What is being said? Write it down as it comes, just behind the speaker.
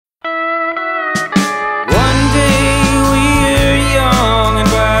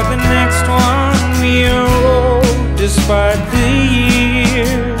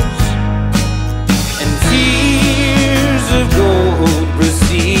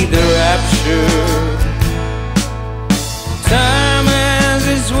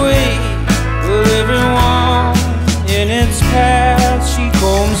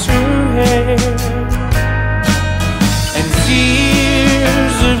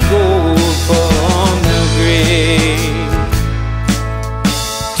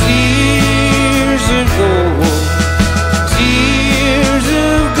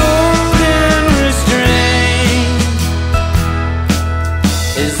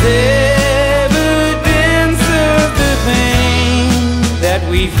evidence of the pain that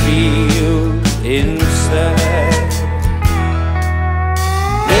we feel inside.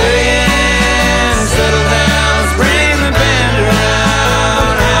 Marianne, settle down, let's bring the band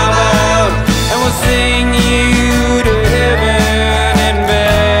around. How about, and we'll sing you to heaven and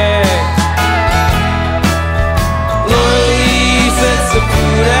back. Laura Lee sets the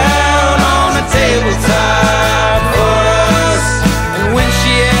food out on the tabletop for us, and when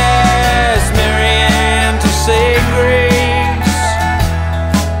she asks Marianne to say grace,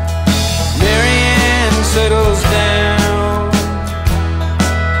 Marianne settles down,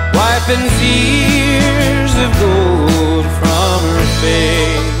 wiping tears of gold from her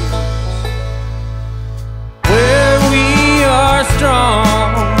face. Where we are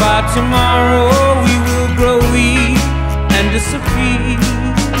strong, by tomorrow we will grow weak and disappear.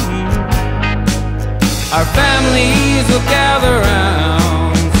 Our families will gather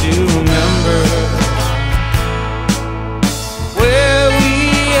round to remember. Where we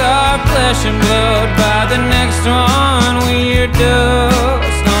are flesh and blood, by the next one we're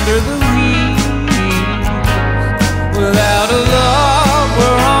dust under the weeds. Without a love,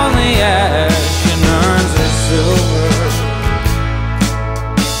 we're only ash and urns of silver.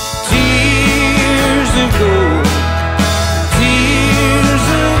 Tears of gold, tears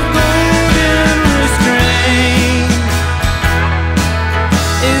of golden restraint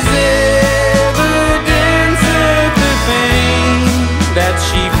is evidence of the pain that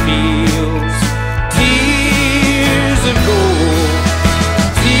she feels. Tears of gold,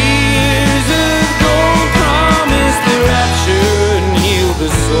 tears of gold promise the rapture and heal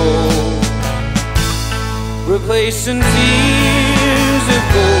the soul, replacing tears of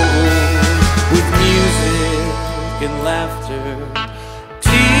gold with music and laughter.